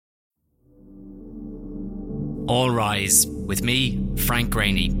All Rise with me, Frank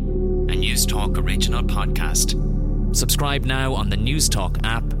Graney, a News Talk original podcast. Subscribe now on the News Talk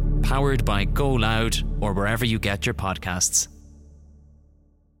app, powered by Go Loud, or wherever you get your podcasts.